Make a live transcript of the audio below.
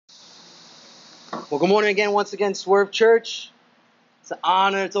Well, good morning again, once again, Swerve Church. It's an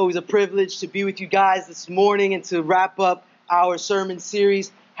honor, it's always a privilege to be with you guys this morning and to wrap up our sermon series,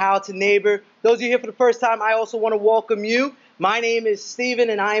 How to Neighbor. Those of you here for the first time, I also want to welcome you. My name is Stephen,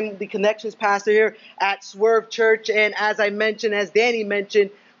 and I'm the Connections Pastor here at Swerve Church. And as I mentioned, as Danny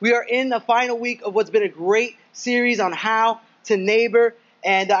mentioned, we are in the final week of what's been a great series on how to neighbor.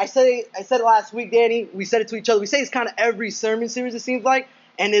 And I said it last week, Danny, we said it to each other. We say it's kind of every sermon series, it seems like.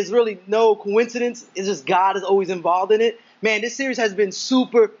 And there's really no coincidence. It's just God is always involved in it. Man, this series has been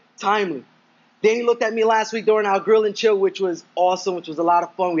super timely. Danny looked at me last week during our grill and chill, which was awesome, which was a lot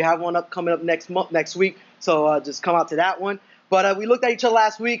of fun. We have one coming up next week, so just come out to that one. But we looked at each other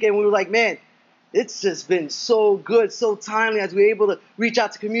last week, and we were like, man, it's just been so good, so timely as we were able to reach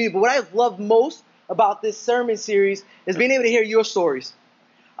out to community. But what I love most about this sermon series is being able to hear your stories.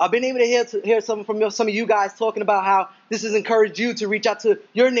 I've been able to hear some of you guys talking about how this has encouraged you to reach out to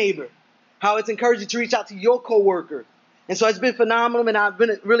your neighbor, how it's encouraged you to reach out to your coworker. And so it's been phenomenal, and I've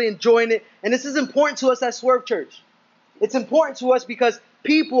been really enjoying it. And this is important to us at Swerve Church. It's important to us because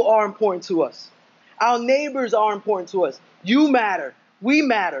people are important to us. Our neighbors are important to us. You matter. We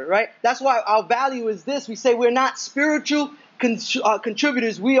matter, right? That's why our value is this. We say we're not spiritual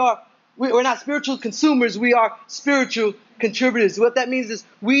contributors. We're not spiritual consumers. We are spiritual contributors. What that means is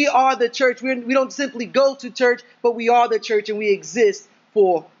we are the church. We don't simply go to church, but we are the church, and we exist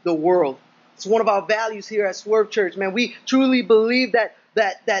for the world. It's one of our values here at Swerve Church, man. We truly believe that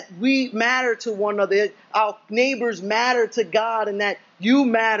we matter to one another. Our neighbors matter to God, and that you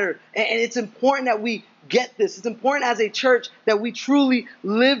matter. And it's important that we get this. It's important as a church that we truly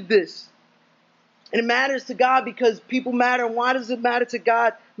live this. And it matters to God because people matter. And why does it matter to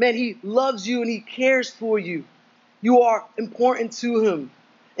God? Man, He loves you and He cares for you. You are important to Him.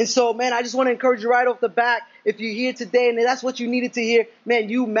 And so, man, I just want to encourage you right off the bat, if you're here today and that's what you needed to hear, man,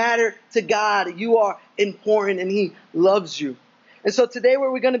 you matter to God. You are important and He loves you. And so today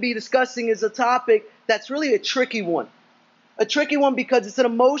what we're going to be discussing is a topic that's really a tricky one. A tricky one because it's an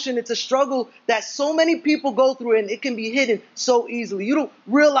emotion, it's a struggle that so many people go through, and it can be hidden so easily. You don't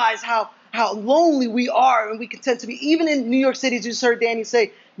realize how lonely we are, and we can tend to be. Even in New York City, as you just heard Danny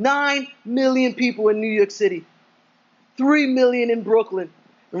say, 9 million people in New York City, 3 million in Brooklyn,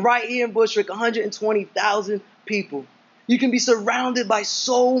 and right here in Bushwick, 120,000 people. You can be surrounded by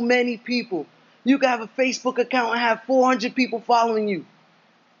so many people. You can have a Facebook account and have 400 people following you,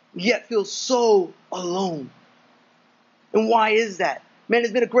 yet feel so alone. And why is that? Man,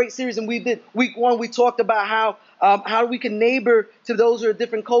 it's been a great series, and we did week 1. We talked about how we can neighbor to those who are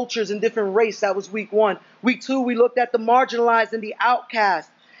different cultures and different race. That was week 1. Week 2, we looked at the marginalized and the outcast.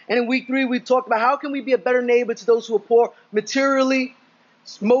 And in week 3, we talked about how can we be a better neighbor to those who are poor materially,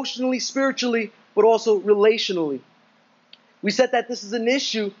 emotionally, spiritually, but also relationally. We said that this is an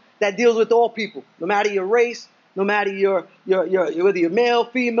issue that deals with all people, no matter your race, no matter whether you're male,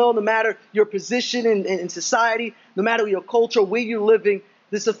 female, no matter your position in society, no matter your culture, where you're living,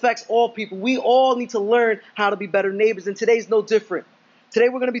 this affects all people. We all need to learn how to be better neighbors, and today's no different. Today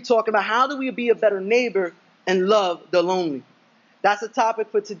we're going to be talking about how do we be a better neighbor and love the lonely. That's the topic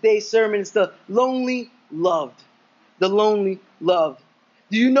for today's sermon. It's the lonely loved. The lonely loved.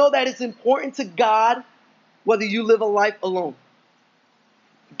 Do you know that it's important to God whether you live a life alone?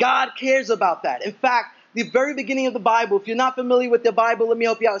 God cares about that. In fact, the very beginning of the Bible, if you're not familiar with the Bible, let me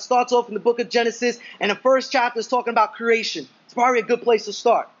help you out. It starts off in the book of Genesis, and the first chapter is talking about creation. It's probably a good place to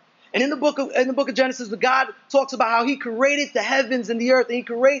start. And in the book of Genesis, God talks about how He created the heavens and the earth, and He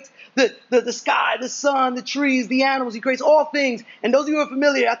creates the sky, the sun, the trees, the animals. He creates all things. And those of you who are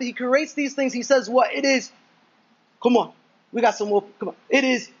familiar, after He creates these things, He says what? It is, come on, we got some more, come on. It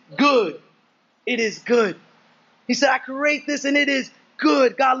is good. It is good. He said, I create this and it is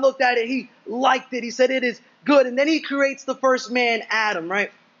good. God looked at it. He liked it. He said, it is good. And then He creates the first man, Adam,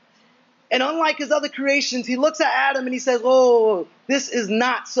 right? And unlike His other creations, He looks at Adam and He says, oh, this is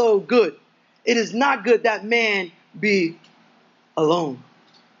not so good. It is not good that man be alone.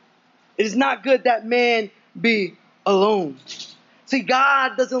 It is not good that man be alone. See,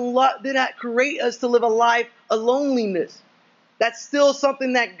 God did not create us to live a life of loneliness. That's still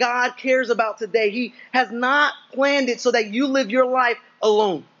something that God cares about today. He has not planned it so that you live your life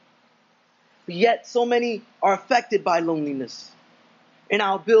alone. But yet so many are affected by loneliness. In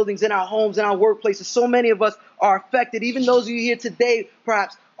our buildings, in our homes, in our workplaces, so many of us are affected. Even those of you here today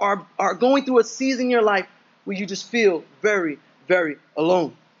perhaps are going through a season in your life where you just feel very, very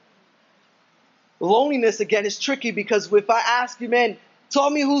alone. Loneliness, again, is tricky because if I ask you, man,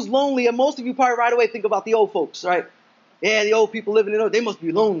 tell me who's lonely, and most of you probably right away think about the old folks, right? Yeah, the old people living in it, they must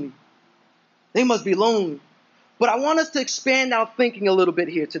be lonely. They must be lonely. But I want us to expand our thinking a little bit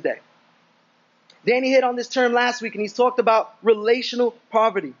here today. Danny hit on this term last week, and he's talked about relational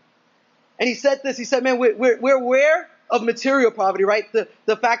poverty. And he said this, he said, man, we're aware of material poverty, right?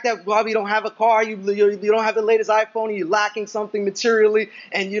 The fact that probably you don't have a car, you don't have the latest iPhone, you're lacking something materially,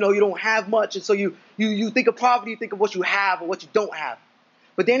 and you don't have much. And so you think of poverty, you think of what you have or what you don't have.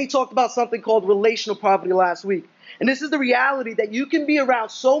 But Danny talked about something called relational poverty last week. And this is the reality that you can be around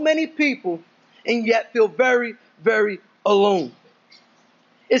so many people and yet feel very, very alone.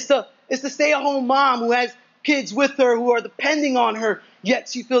 It's the stay-at-home mom who has kids with her who are depending on her, yet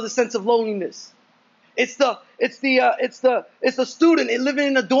she feels a sense of loneliness. It's the student living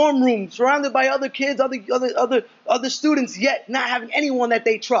in a dorm room, surrounded by other kids, other students, yet not having anyone that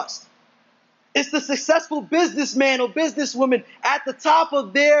they trust. It's the successful businessman or businesswoman at the top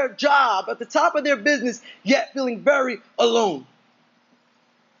of their job, at the top of their business, yet feeling very alone.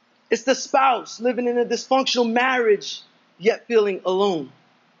 It's the spouse living in a dysfunctional marriage, yet feeling alone.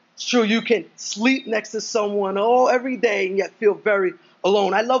 It's true, you can sleep next to someone every day and yet feel very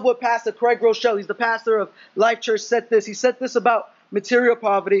alone. I love what Pastor Craig Rochelle, he's the pastor of Life Church, said this. He said this about material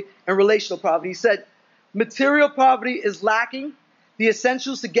poverty and relational poverty. He said, material poverty is lacking the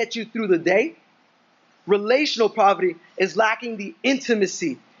essentials to get you through the day. Relational poverty is lacking the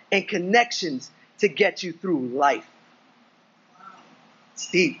intimacy and connections to get you through life. It's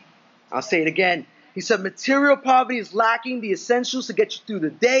deep. I'll say it again. He said material poverty is lacking the essentials to get you through the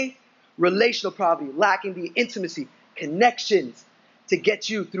day. Relational poverty, lacking the intimacy, connections to get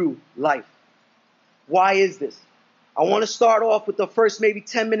you through life. Why is this? I want to start off with the first maybe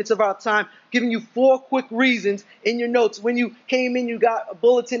 10 minutes of our time, giving you 4 quick reasons in your notes. When you came in, you got a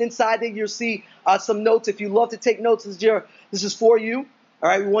bulletin inside there. You'll see some notes. If you love to take notes, this is for you. All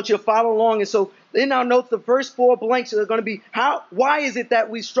right, we want you to follow along. And so in our notes, the first 4 blanks are going to be why is it that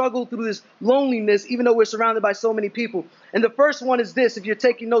we struggle through this loneliness even though we're surrounded by so many people? And the first one is this, if you're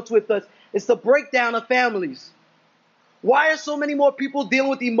taking notes with us, it's the breakdown of families. Why are so many more people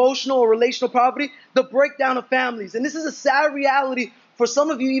dealing with emotional or relational poverty? The breakdown of families. And this is a sad reality for some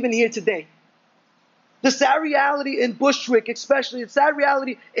of you even here today. The sad reality in Bushwick, especially, the sad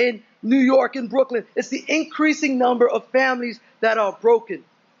reality in New York and Brooklyn, it's the increasing number of families that are broken.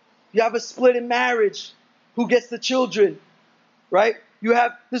 You have a split in marriage. Who gets the children, right? You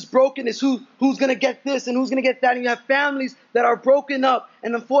have this brokenness. Who's going to get this and who's going to get that? And you have families that are broken up.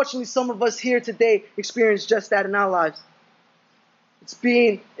 And unfortunately, some of us here today experience just that in our lives. It's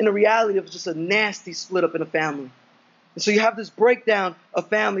being in the reality of just a nasty split up in a family. And so you have this breakdown of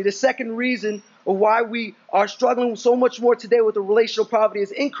family. The second reason of why we are struggling so much more today with the relational poverty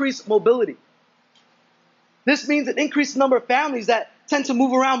is increased mobility. This means an increased number of families that tend to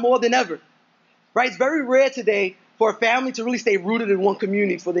move around more than ever. Right? It's very rare today for a family to really stay rooted in one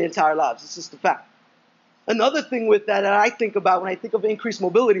community for their entire lives. It's just a fact. Another thing with that I think about when I think of increased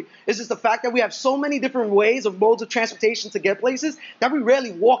mobility is just the fact that we have so many different ways of modes of transportation to get places that we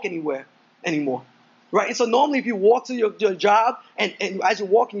rarely walk anywhere anymore. Right? And so normally if you walk to your job and as you're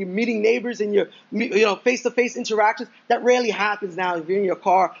walking, you're meeting neighbors and you're face-to-face interactions, that rarely happens now if you're in your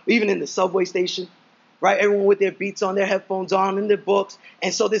car or even in the subway station. Right? Everyone with their beats on, their headphones on, and their books.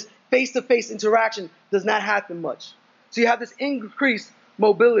 And so this face-to-face interaction does not happen much. So you have this increased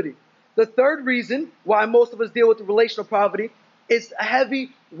mobility. The third reason why most of us deal with the relational poverty is a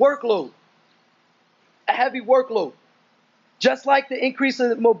heavy workload. A heavy workload. Just like the increase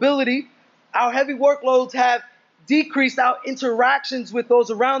in mobility, our heavy workloads have decreased our interactions with those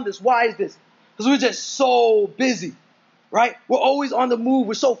around us. Why is this? Because we're just so busy, right? We're always on the move.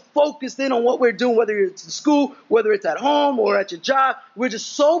 We're so focused in on what we're doing, whether it's in school, whether it's at home or at your job. We're just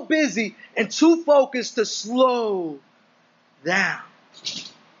so busy and too focused to slow down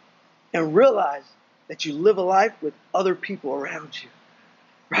and realize that you live a life with other people around you,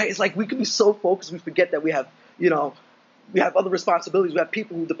 right? It's like we can be so focused we forget that we have other responsibilities. We have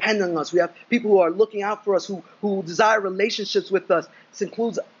people who depend on us. We have people who are looking out for us, who desire relationships with us. This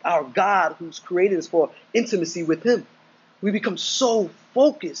includes our God who's created us for intimacy with him. We become so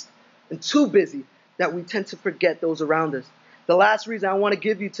focused and too busy that we tend to forget those around us. The last reason I want to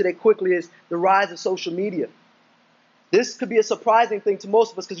give you today quickly is the rise of social media. This could be a surprising thing to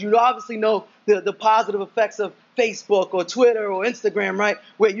most of us because you obviously know the positive effects of Facebook or Twitter or Instagram, right?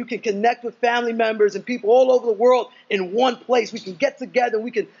 Where you can connect with family members and people all over the world in one place. We can get together.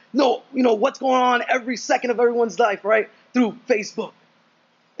 We can know, what's going on every second of everyone's life, right? Through Facebook.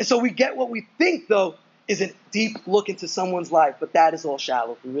 And so we get what we think, though, is a deep look into someone's life. But that is all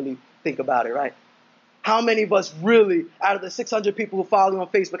shallow if we really think about it, right? How many of us really, out of the 600 people who follow you on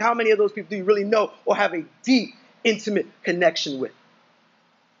Facebook, how many of those people do you really know or have a deep, intimate connection with?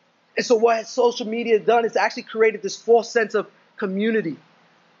 And so what social media has done is actually created this false sense of community.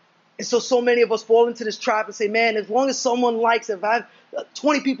 And so many of us fall into this trap and say, man, as long as someone likes it, if I have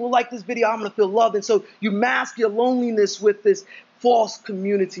 20 people like this video, I'm going to feel loved. And so you mask your loneliness with this false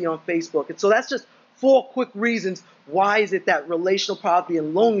community on Facebook. And so that's just 4 quick reasons why is it that relational poverty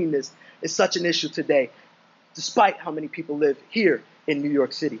and loneliness is such an issue today, despite how many people live here in New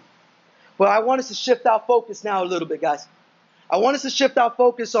York City. But I want us to shift our focus now a little bit, guys. I want us to shift our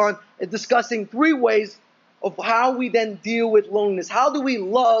focus on discussing 3 ways of how we then deal with loneliness. How do we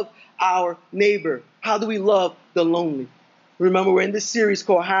love our neighbor? How do we love the lonely? Remember, we're in this series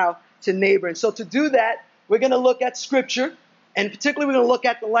called How to Neighbor. And so to do that, we're going to look at Scripture, and particularly we're going to look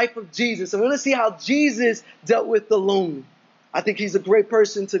at the life of Jesus. And we're going to see how Jesus dealt with the lonely. I think he's a great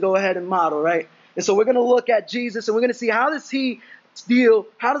person to go ahead and model, right? And so we're going to look at Jesus, and we're going to see how does he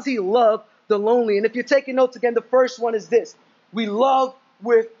love the lonely. And if you're taking notes again, the first one is this. We love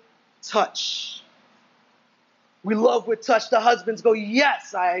with touch. We love with touch. The husbands go,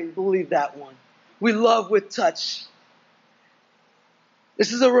 yes, I believe that one. We love with touch.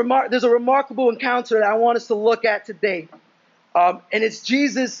 There's a remarkable encounter that I want us to look at today. And it's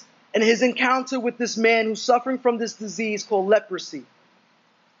Jesus and his encounter with this man who's suffering from this disease called leprosy.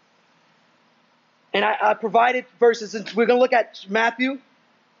 And I provided verses. And we're going to look at Matthew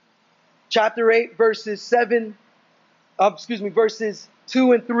chapter 8, verses 2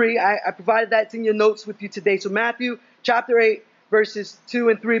 and 3. I provided that in your notes with you today. So Matthew chapter 8, verses 2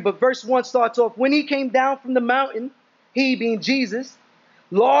 and 3. But verse 1 starts off, when he came down from the mountain, he being Jesus,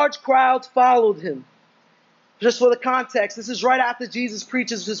 large crowds followed him. Just for the context, this is right after Jesus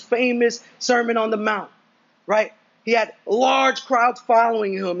preaches his famous Sermon on the Mount, right? He had large crowds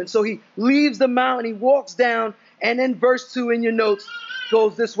following him. And so he leaves the mountain, he walks down, and then verse 2 in your notes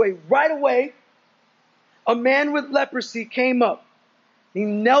goes this way. Right away, a man with leprosy came up. He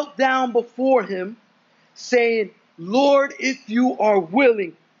knelt down before him, saying, Lord, if you are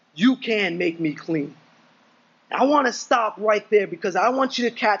willing, you can make me clean. I want to stop right there because I want you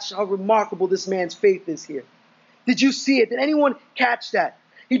to catch how remarkable this man's faith is here. Did you see it? Did anyone catch that?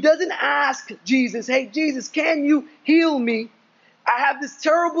 He doesn't ask Jesus, hey, Jesus, can you heal me? I have this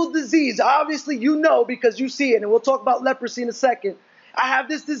terrible disease. Obviously, you know because you see it, and we'll talk about leprosy in a second. I have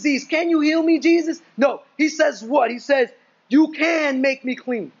this disease. Can you heal me, Jesus? No. He says what? He says, you can make me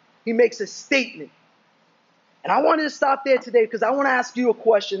clean. He makes a statement. And I wanted to stop there today because I want to ask you a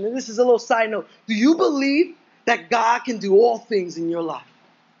question. And this is a little side note. Do you believe that God can do all things in your life?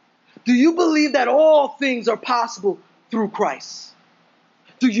 Do you believe that all things are possible through Christ?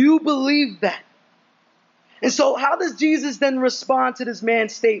 Do you believe that? And so how does Jesus then respond to this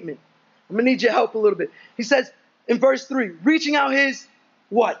man's statement? I'm going to need your help a little bit. He says in verse 3, reaching out his,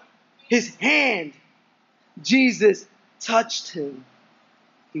 what? His hand. Jesus touched him.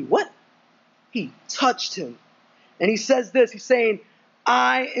 He what? He touched him. And he says this, he's saying,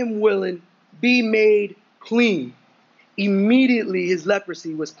 I am willing, be made clean. Immediately his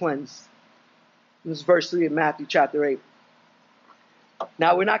leprosy was cleansed. This is verse 3 of Matthew chapter 8.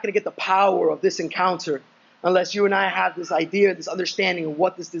 Now we're not going to get the power of this encounter unless you and I have this idea, this understanding of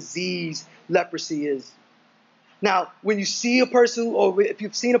what this disease, leprosy, is. Now, when you see a person, or if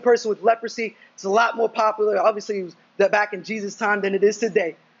you've seen a person with leprosy, it's a lot more popular. Obviously, it was back in Jesus' time than it is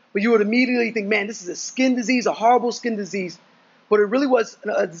today. But you would immediately think, man, this is a skin disease, a horrible skin disease. But it really was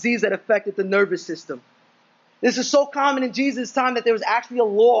a disease that affected the nervous system. This is so common in Jesus' time that there was actually a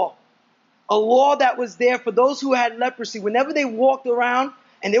law that was there for those who had leprosy. Whenever they walked around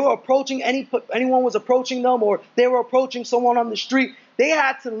and they were approaching, anyone was approaching them, or they were approaching someone on the street, they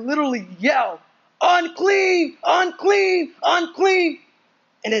had to literally yell, unclean, unclean, unclean,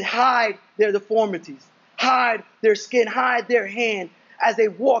 and then hide their deformities, hide their skin, hide their hand as they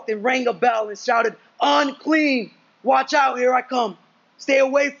walked and rang a bell and shouted, unclean, watch out, here I come, stay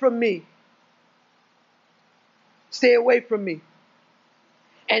away from me. Stay away from me.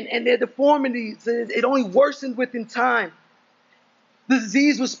 And their deformities, it only worsened within time. The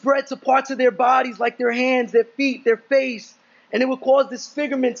disease was spread to parts of their bodies like their hands, their feet, their face. And it would cause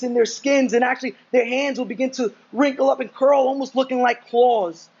disfigurements in their skins. And actually, their hands will begin to wrinkle up and curl, almost looking like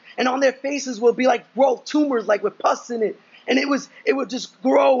claws. And on their faces will be like growth, tumors, like with pus in it. And it would just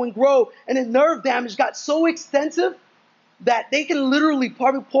grow and grow. And the nerve damage got so extensive that they can literally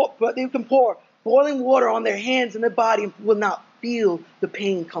pour boiling water on their hands and their body and will not feel the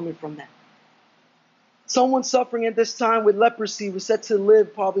pain coming from that. Someone suffering at this time with leprosy was said to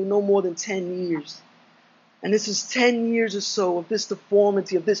live probably no more than 10 years. And this is 10 years or so of this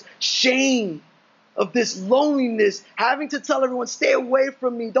deformity, of this shame, of this loneliness, having to tell everyone, stay away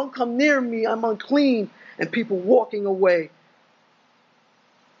from me, don't come near me, I'm unclean, and people walking away.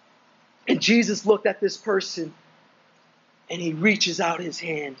 And Jesus looked at this person and he reaches out his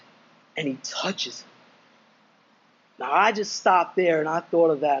hand and he touches him. Now, I just stopped there and I thought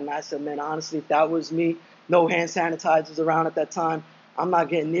of that and I said, man, honestly, if that was me, no hand sanitizers around at that time, I'm not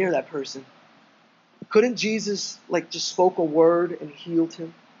getting near that person. Couldn't Jesus just spoke a word and healed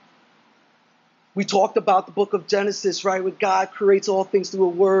him? We talked about the book of Genesis, right, where God creates all things through a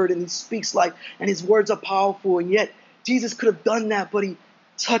word and he speaks life and his words are powerful. And yet Jesus could have done that, but he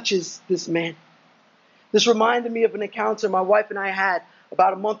touches this man. This reminded me of an encounter my wife and I had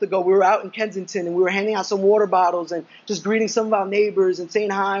about a month ago. We were out in Kensington and we were handing out some water bottles and just greeting some of our neighbors and saying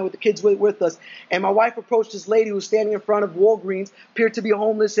hi with the kids with us. And my wife approached this lady who was standing in front of Walgreens, appeared to be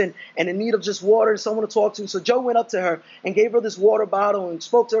homeless and in need of just water and someone to talk to. So Joe went up to her and gave her this water bottle and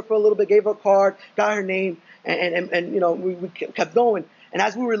spoke to her for a little bit, gave her a card, got her name, and we kept going. And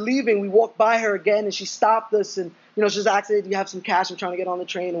as we were leaving, we walked by her again and she stopped us and, she was asking, do you have some cash? I'm trying to get on the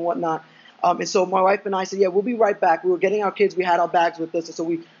train and whatnot. And so my wife and I said, yeah, we'll be right back. We were getting our kids. We had our bags with us. And so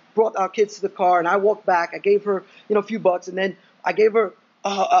we brought our kids to the car and I walked back. I gave her, a few bucks and then I gave her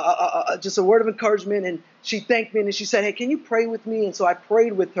just a word of encouragement and she thanked me and she said, hey, can you pray with me? And so I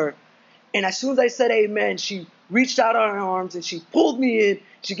prayed with her. And as soon as I said amen, she reached out on her arms and she pulled me in.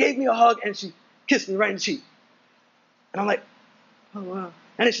 She gave me a hug and she kissed me right in the cheek. And I'm like, oh, wow.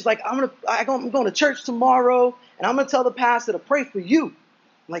 And then she's like, I'm going to church tomorrow and I'm going to tell the pastor to pray for you.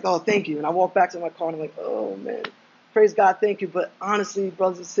 I'm like, oh, thank you. And I walk back to my car and I'm like, oh, man, praise God, thank you. But honestly,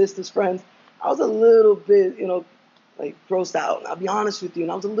 brothers and sisters, friends, I was a little bit, grossed out. And I'll be honest with you.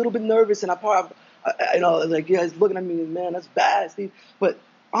 And I was a little bit nervous. And you guys looking at me, man, that's bad, Steve. But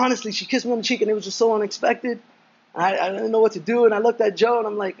honestly, she kissed me on the cheek and it was just so unexpected. I didn't know what to do. And I looked at Joe and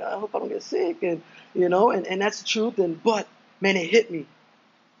I'm like, I hope I don't get sick. And, and that's the truth. But, man, it hit me.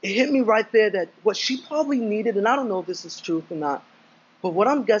 It hit me right there that what she probably needed, and I don't know if this is truth or not, but what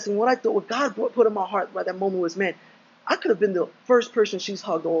I'm guessing, what I thought, what God put in my heart by that moment was, man, I could have been the first person she's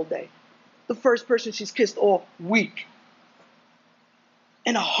hugged all day, the first person she's kissed all week.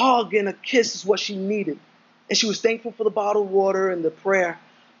 And a hug and a kiss is what she needed. And she was thankful for the bottled water and the prayer,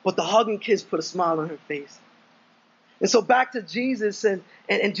 but the hug and kiss put a smile on her face. And so back to Jesus, and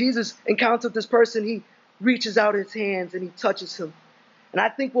Jesus encountered this person. He reaches out his hands and he touches him. And I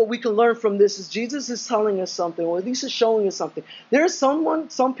think what we can learn from this is Jesus is telling us something, or at least is showing us something. There is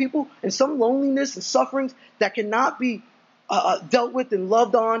some people, and some loneliness and sufferings that cannot be dealt with and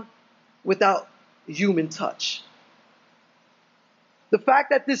loved on without human touch. The fact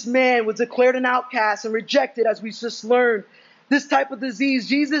that this man was declared an outcast and rejected, as we just learned, this type of disease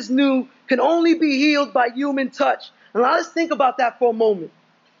Jesus knew can only be healed by human touch. And let's think about that for a moment.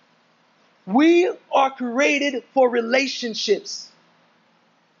 We are created for relationships.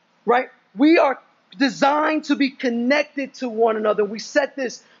 Right? We are designed to be connected to one another. We said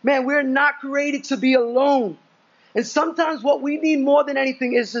this, man, we're not created to be alone. And sometimes what we need more than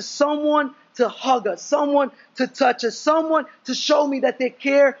anything is just someone to hug us, someone to touch us, someone to show me that they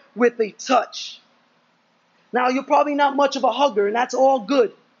care with a touch. Now, you're probably not much of a hugger, and that's all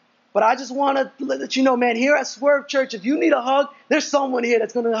good. But I just want to let you know, man, here at Swerve Church, if you need a hug, there's someone here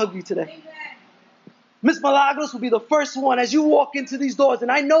that's going to hug you today. Amen. Miss Milagros will be the first one as you walk into these doors,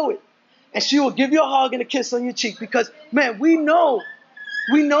 and I know it. And she will give you a hug and a kiss on your cheek because, man, we know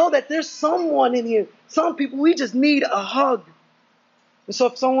that there's someone in here. Some people, we just need a hug. And so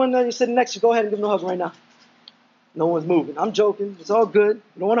if someone you're sitting next to, go ahead and give them a hug right now. No one's moving. I'm joking. It's all good.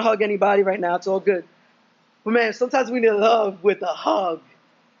 You don't want to hug anybody right now. It's all good. But, man, sometimes we need love with a hug.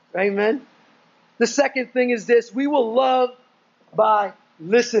 Right, man? The second thing is this. We will love by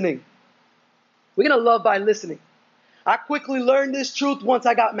listening. We're going to love by listening. I quickly learned this truth once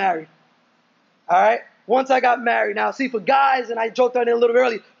I got married. All right? Once I got married. Now, see, for guys, and I joked on it a little bit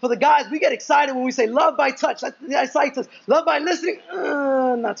earlier, for the guys, we get excited when we say love by touch. That excites us. Love by listening,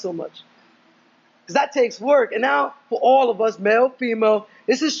 not so much. Because that takes work. And now, for all of us, male, female,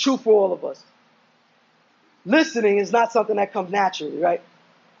 this is true for all of us. Listening is not something that comes naturally, right?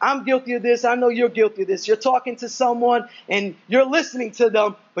 I'm guilty of this. I know you're guilty of this. You're talking to someone and you're listening to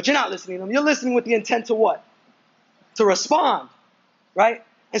them, but you're not listening to them. You're listening with the intent to what? To respond, right?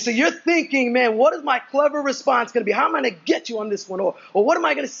 And so you're thinking, man, what is my clever response going to be? How am I going to get you on this one? Or what am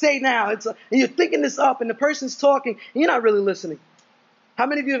I going to say now? And you're thinking this up and the person's talking and you're not really listening. How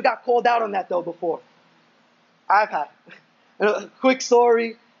many of you have got called out on that, though, before? I've had. A quick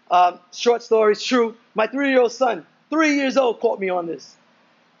story, short story, it's true. My 3-year-old son, 3 years old, caught me on this.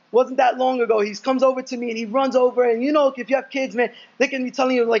 Wasn't that long ago. He comes over to me and he runs over. And you know, if you have kids, man, they can be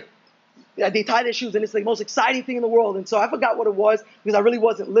telling you like they tie their shoes and it's the most exciting thing in the world. And so I forgot what it was because I really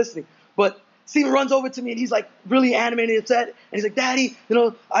wasn't listening. But Steven runs over to me and he's like really animated and upset. And he's like, Daddy,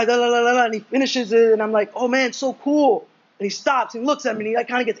 and he finishes it. And I'm like, oh man, so cool. And he stops and looks at me and he like,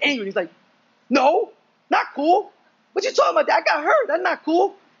 kind of gets angry. He's like, no, not cool. What you talking about? I got hurt. That's not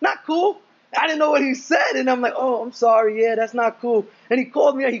cool. Not cool. I didn't know what he said. And I'm like, oh, I'm sorry. Yeah, that's not cool. And he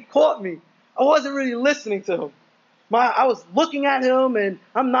called me and he caught me. I wasn't really listening to him. I was looking at him and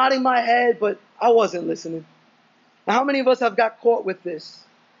I'm nodding my head, but I wasn't listening. Now, how many of us have got caught with this?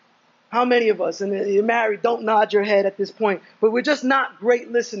 How many of us, and you're married, don't nod your head at this point, but we're just not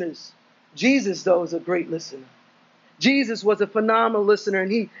great listeners. Jesus, though, is a great listener. Jesus was a phenomenal listener,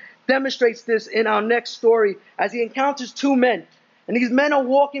 and he demonstrates this in our next story as he encounters two men. And these men are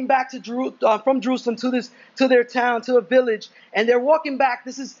walking back to from Jerusalem to their town, to a village. And they're walking back.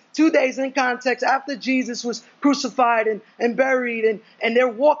 This is 2 days in context after Jesus was crucified and buried. And they're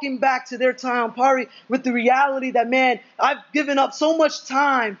walking back to their town, probably with the reality that, man, I've given up so much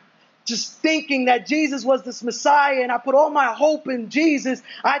time just thinking that Jesus was this Messiah, and I put all my hope in Jesus.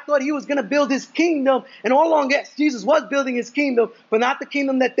 I thought he was going to build his kingdom. And all along, yes, Jesus was building his kingdom, but not the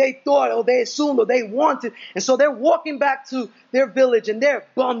kingdom that they thought or they assumed or they wanted. And so they're walking back to their village, and they're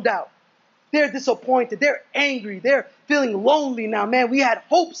bummed out. They're disappointed. They're angry. They're feeling lonely now. Man, we had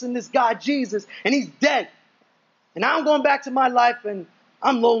hopes in this God, Jesus, and he's dead. And now I'm going back to my life, and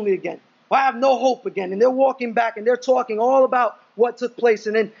I'm lonely again. I have no hope again. And they're walking back, and they're talking all about what took place.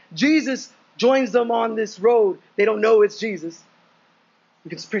 And then Jesus joins them on this road. They don't know it's Jesus. We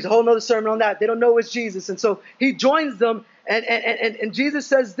can preach a whole nother sermon on that. They don't know it's Jesus. And so he joins them, and Jesus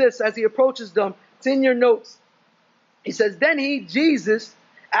says this as he approaches them. It's in your notes. He says, then Jesus,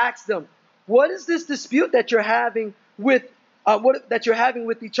 asked them, what is this dispute that you're having with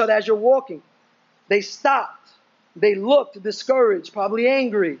each other as you're walking? They stopped. They looked discouraged, probably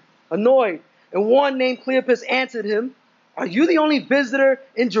angry, annoyed. And one named Cleopas answered him, are you the only visitor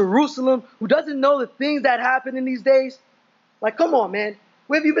in Jerusalem who doesn't know the things that happen in these days? Like, come on, man.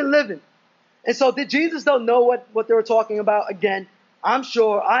 Where have you been living? And so did Jesus though know what they were talking about? Again, I'm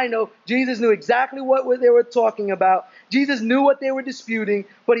sure, I know, Jesus knew exactly what they were talking about. Jesus knew what they were disputing,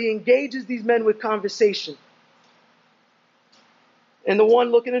 but he engages these men with conversation. And the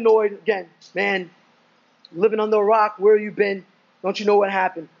one looking annoyed, again, man, living under a rock, where have you been? Don't you know what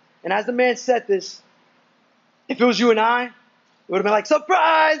happened? And as the man said this, if it was you and I, it would have been like,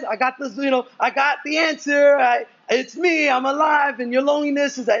 surprise, I got this, I got the answer. It's me, I'm alive, and your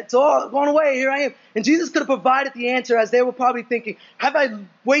loneliness it's all gone away, here I am. And Jesus could have provided the answer as they were probably thinking, have I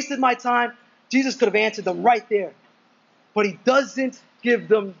wasted my time? Jesus could have answered them right there. But he doesn't give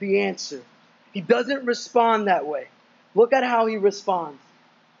them the answer. He doesn't respond that way. Look at how he responds.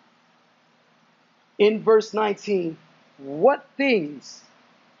 In verse 19, what things,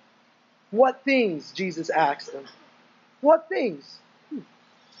 Jesus asked them. What things?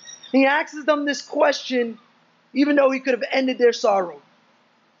 He asks them this question, even though he could have ended their sorrow.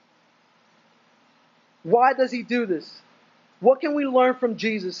 Why does he do this? What can we learn from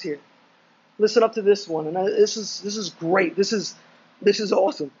Jesus here? Listen up to this one, and this is great. This is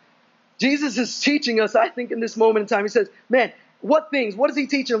awesome. Jesus is teaching us, I think, in this moment in time. He says, man, what things? What is he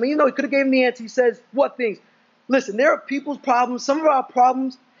teaching them? Even though he could have given the answer, he says, what things? Listen, there are people's problems. Some of our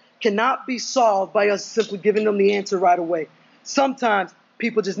problems cannot be solved by us simply giving them the answer right away. Sometimes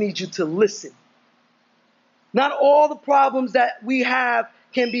people just need you to listen. Not all the problems that we have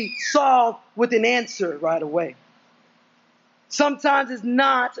can be solved with an answer right away. Sometimes it's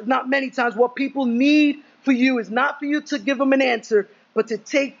not, if not many times, what people need for you is not for you to give them an answer, but to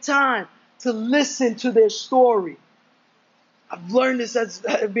take time to listen to their story. I've learned this as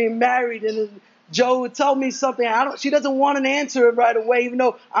being married, and Joe would tell me something. She doesn't want an answer right away, even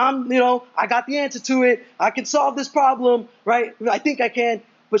though I got the answer to it. I can solve this problem, right? I think I can,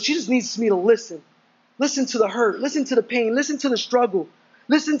 but she just needs me to listen. Listen to the hurt. Listen to the pain. Listen to the struggle.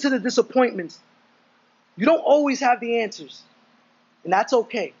 Listen to the disappointments. You don't always have the answers, and that's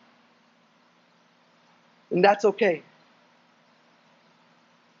okay. And that's okay.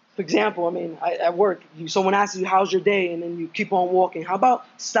 For example, at work, someone asks you, how's your day? And then you keep on walking. How about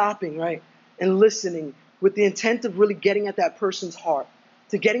stopping, right? And listening with the intent of really getting at that person's heart,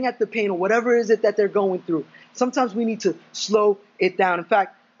 to getting at the pain or whatever is it that they're going through. Sometimes we need to slow it down. In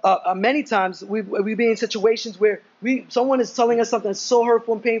fact, many times we've been in situations where someone is telling us something that's so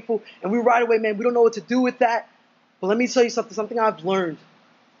hurtful and painful, and we right away, man, we don't know what to do with that. But let me tell you something I've learned.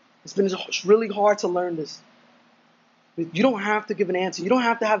 It's really hard to learn this. You don't have to give an answer. You don't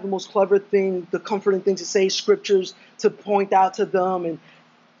have to have the most clever thing, the comforting thing to say, scriptures to point out to them, and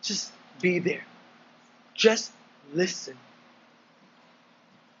just be there. Just listen.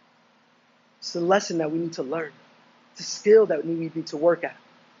 It's a lesson that we need to learn. It's a skill that we need to work at.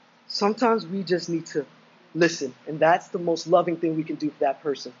 Sometimes we just need to listen, and that's the most loving thing we can do for that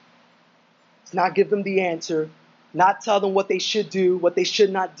person. It's not give them the answer, not tell them what they should do, what they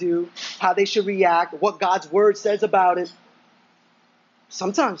should not do, how they should react, what God's word says about it.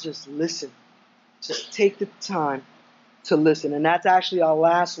 Sometimes just listen. Just take the time to listen. And that's actually our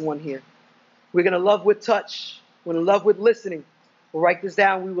last one here. We're going to love with touch. We're going to love with listening. We'll write this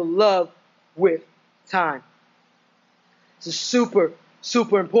down. We will love with time. This is super,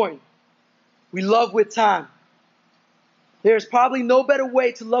 super important. We love with time. There's probably no better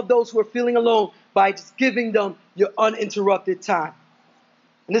way to love those who are feeling alone by just giving them your uninterrupted time.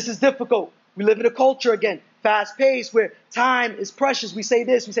 And this is difficult. We live in a culture, again, fast-paced, where time is precious. We say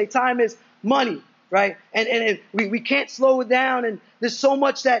this, we say time is money, right? And we can't slow it down, and there's so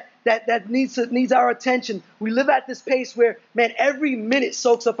much that needs our attention. We live at this pace where, man, every minute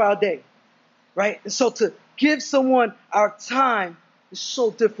soaks up our day, right? And so to give someone our time is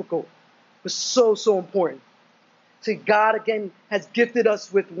so difficult, but so, so important. See, God, again, has gifted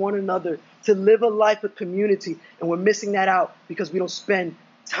us with one another to live a life of community, and we're missing that out because we don't spend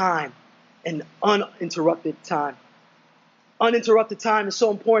time and uninterrupted time. Uninterrupted time is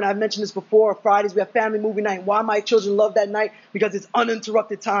so important. I've mentioned this before. Fridays, we have family movie night. Why my children love that night? Because it's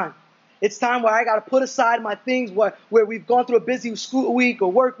uninterrupted time. It's time where I got to put aside my things, where we've gone through a busy school week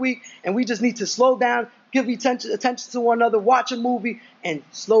or work week, and we just need to slow down, give attention to one another, watch a movie, and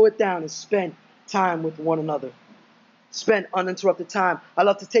slow it down and spend time with one another. Spend uninterrupted time. I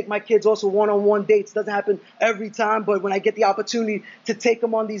love to take my kids also one-on-one dates. Doesn't happen every time, but when I get the opportunity to take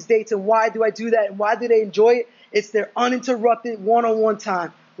them on these dates, and why do I do that, and why do they enjoy it? It's their uninterrupted one-on-one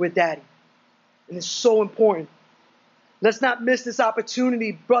time with Daddy. And it's so important. Let's not miss this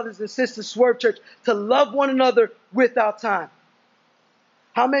opportunity, brothers and sisters, Swerve Church, to love one another with our time.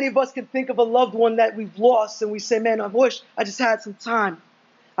 How many of us can think of a loved one that we've lost and we say, man, I wish I just had some time.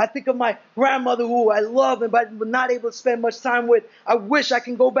 I think of my grandmother who I love but was not able to spend much time with. I wish I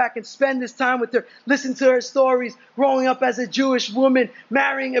can go back and spend this time with her, listen to her stories, growing up as a Jewish woman,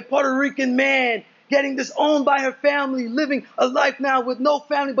 marrying a Puerto Rican man, getting disowned by her family, living a life now with no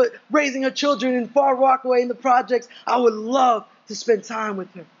family but raising her children in Far Rockaway in the projects. I would love to spend time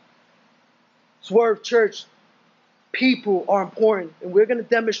with her. Swerve Church, people are important, and we're going to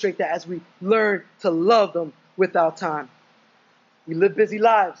demonstrate that as we learn to love them with our time. We live busy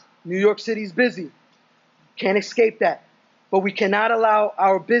lives. New York City's busy. Can't escape that. But we cannot allow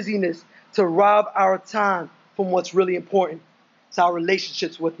our busyness to rob our time from what's really important. It's our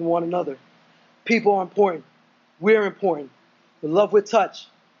relationships with one another. People are important. We're important. We love with touch.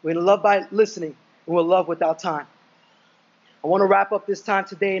 We're going to love by listening. And we'll love with our time. I want to wrap up this time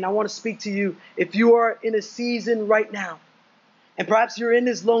today, and I want to speak to you. If you are in a season right now, and perhaps you're in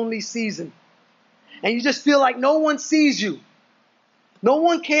this lonely season, and you just feel like no one sees you, no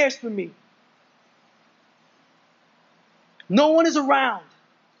one cares for me, no one is around,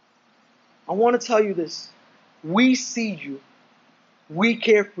 I want to tell you this. We see you. We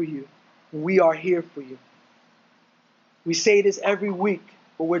care for you. We are here for you. We say this every week,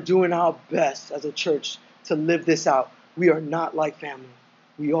 but we're doing our best as a church to live this out. We are not like family.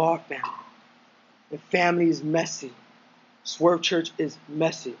 We are family. And family is messy. Swerve Church is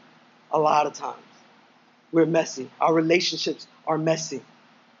messy a lot of times. We're messy. Our relationships are messy.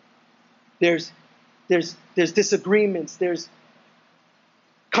 There's disagreements. There's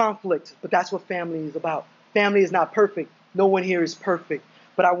conflict. But that's what family is about. Family is not perfect. No one here is perfect.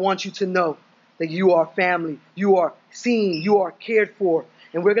 But I want you to know that you are family. You are seen. You are cared for.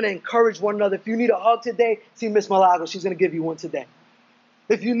 And we're going to encourage one another. If you need a hug today, see Miss Malago. She's going to give you one today.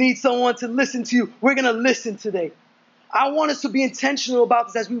 If you need someone to listen to you, we're going to listen today. I want us to be intentional about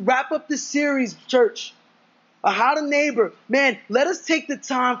this as we wrap up this series, church. How to neighbor. Man, let us take the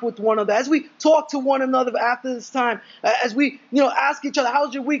time with one another. As we talk to one another after this time, as we ask each other,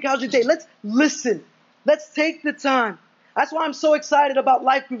 how's your week, how's your day? Let's listen. Let's take the time. That's why I'm so excited about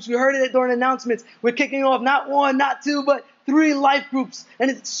life groups. We heard it during announcements. We're kicking off not one, not two, but 3 life groups.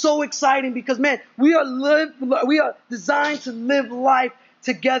 And it's so exciting because, man, we are designed to live life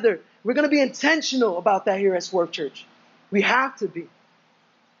together. We're going to be intentional about that here at Swerve Church. We have to be.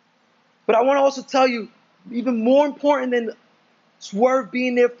 But I want to also tell you, even more important than Swerve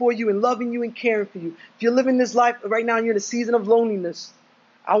being there for you and loving you and caring for you, if you're living this life right now and you're in a season of loneliness,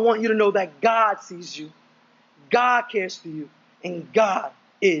 I want you to know that God sees you, God cares for you, and God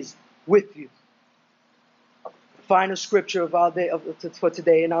is with you. Final scripture of our day for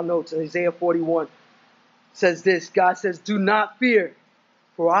today in our notes, Isaiah 41, says this. God says, do not fear,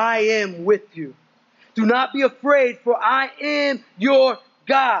 for I am with you. Do not be afraid, for I am your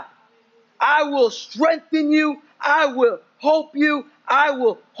God. I will strengthen you. I will help you. I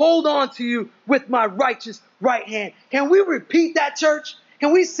will hold on to you with my righteous right hand. Can we repeat that, church?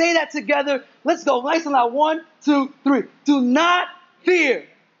 Can we say that together? Let's go. Nice and loud. 1, 2, 3. Do not fear,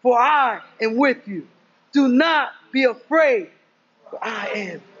 for I am with you. Do not be afraid, for I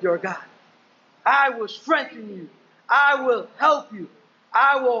am your God. I will strengthen you. I will help you.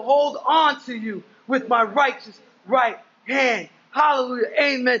 I will hold on to you with my righteous right hand. Hallelujah.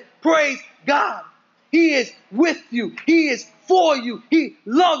 Amen. Praise God. He is with you. He is for you. He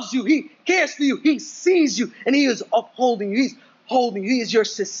loves you. He cares for you. He sees you. And he is upholding you. He's holding you. He is your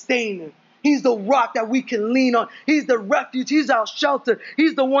sustainer. He's the rock that we can lean on. He's the refuge. He's our shelter.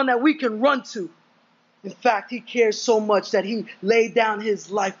 He's the one that we can run to. In fact, he cares so much that he laid down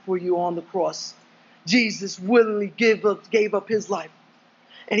his life for you on the cross. Jesus willingly gave up his life.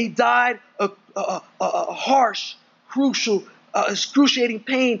 And he died a harsh, crucial, excruciating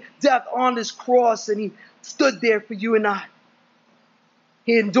pain, death on this cross. And he stood there for you and I.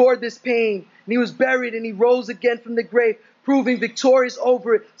 He endured this pain. And he was buried and he rose again from the grave, proving victorious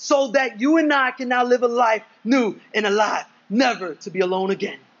over it, so that you and I can now live a life new and alive, never to be alone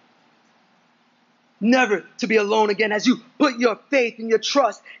again. Never to be alone again. As you put your faith and your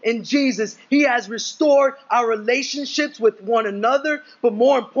trust in Jesus, he has restored our relationships with one another. But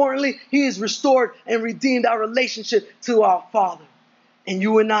more importantly, he has restored and redeemed our relationship to our Father. And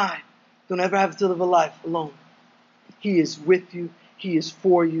you and I don't ever have to live a life alone. He is with you. He is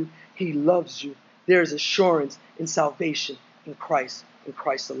for you. He loves you. There is assurance in salvation in Christ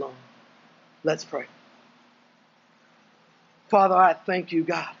alone. Let's pray. Father, I thank you,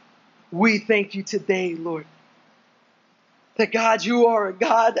 God. We thank you today, Lord, that God, you are a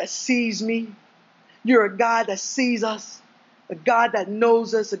God that sees me. You're a God that sees us, a God that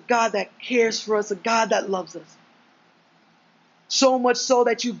knows us, a God that cares for us, a God that loves us. So much so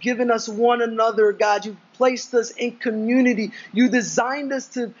that you've given us one another, God. You've placed us in community. You designed us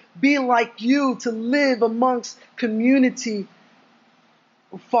to be like you, to live amongst community.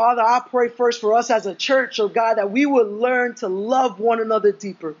 Father, I pray first for us as a church, oh God, that we will learn to love one another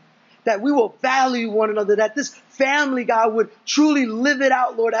deeper. That we will value one another, that this family, God, would truly live it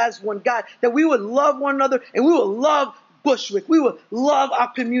out, Lord, as one God, that we would love one another and we will love Bushwick. We will love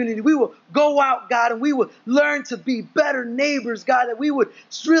our community. We will go out, God, and we will learn to be better neighbors, God, that we would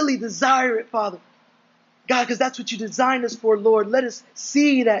really desire it, Father. God, because that's what you designed us for, Lord. Let us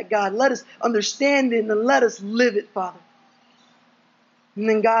see that, God. Let us understand it and let us live it, Father. And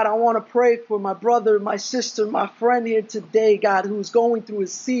then, God, I want to pray for my brother, my sister, my friend here today, God, who's going through a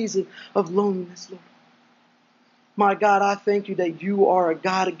season of loneliness, Lord. My God, I thank you that you are a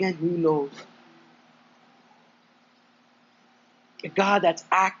God, again, who knows. A God that's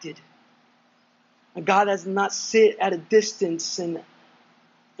acted. A God that does not sit at a distance and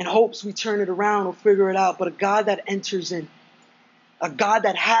hopes we turn it around or figure it out, but a God that enters in. A God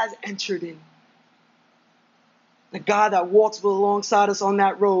that has entered in. The God that walks alongside us on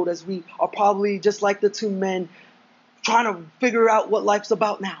that road as we are probably just like the two men trying to figure out what life's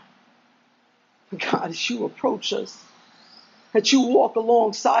about now. God, as you approach us, that you walk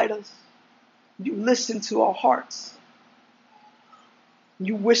alongside us, you listen to our hearts.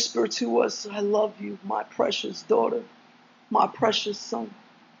 You whisper to us, I love you, my precious daughter, my precious son.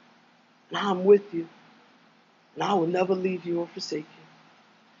 And I'm with you. And I will never leave you or forsake you.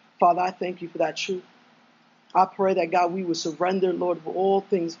 Father, I thank you for that truth. I pray that, God, we would surrender, Lord, for all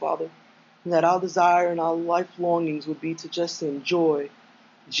things, Father, and that our desire and our life longings would be to just enjoy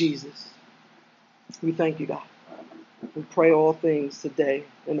Jesus. We thank you, God. We pray all things today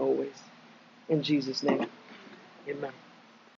and always. In Jesus' name, amen.